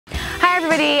Hi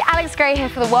everybody, Alex Gray here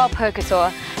for the World Poker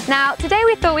Tour. Now today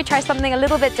we thought we'd try something a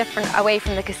little bit different away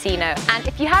from the casino, and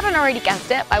if you haven't already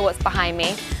guessed it by what's behind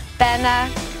me,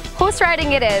 then horse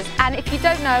riding it is. And if you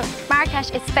don't know,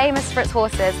 Marrakech is famous for its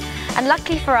horses, and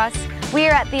luckily for us, we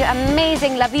are at the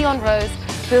amazing La Vie en Rose,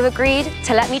 who have agreed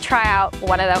to let me try out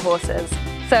one of their horses.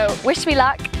 So wish me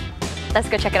luck, let's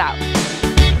go check it out.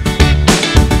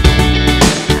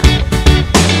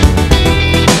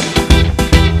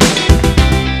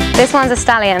 This one's a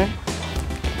stallion,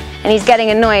 and he's getting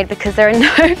annoyed because there are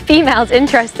no females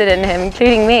interested in him,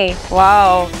 including me.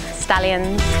 Wow,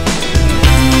 stallions.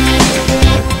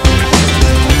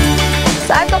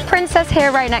 So I've got Princess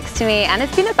here right next to me, and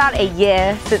it's been about a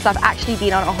year since I've actually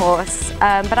been on a horse,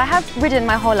 but I have ridden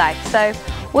my whole life, so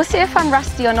we'll see if I'm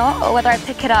rusty or not, or whether I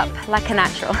pick it up like a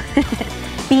natural.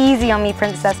 Be easy on me,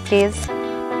 Princess, please.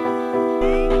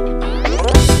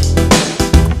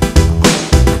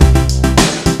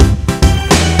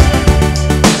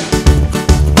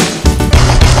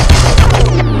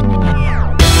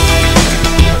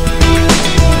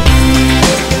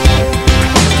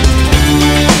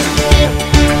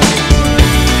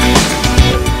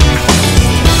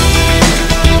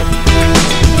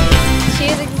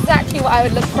 I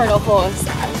would look for a horse.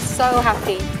 I'm so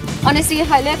happy. Honestly,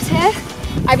 if I lived here,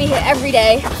 I'd be here every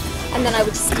day, and then I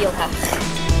would steal her.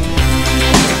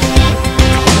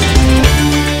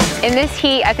 In this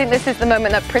heat, I think this is the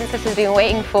moment that Princess has been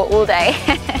waiting for all day.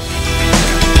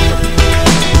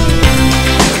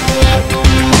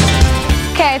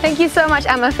 Okay, thank you so much,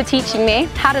 Emma, for teaching me.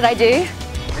 How did I do?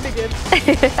 Pretty good.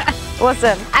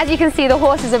 Awesome. As you can see, the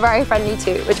horses are very friendly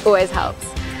too, which always helps.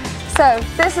 So,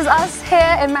 this is us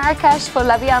here in Marrakech for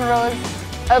La Vie en Rose,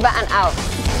 over and out.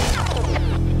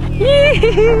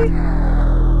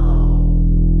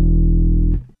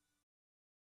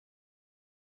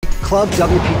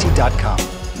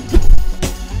 ClubWPT.com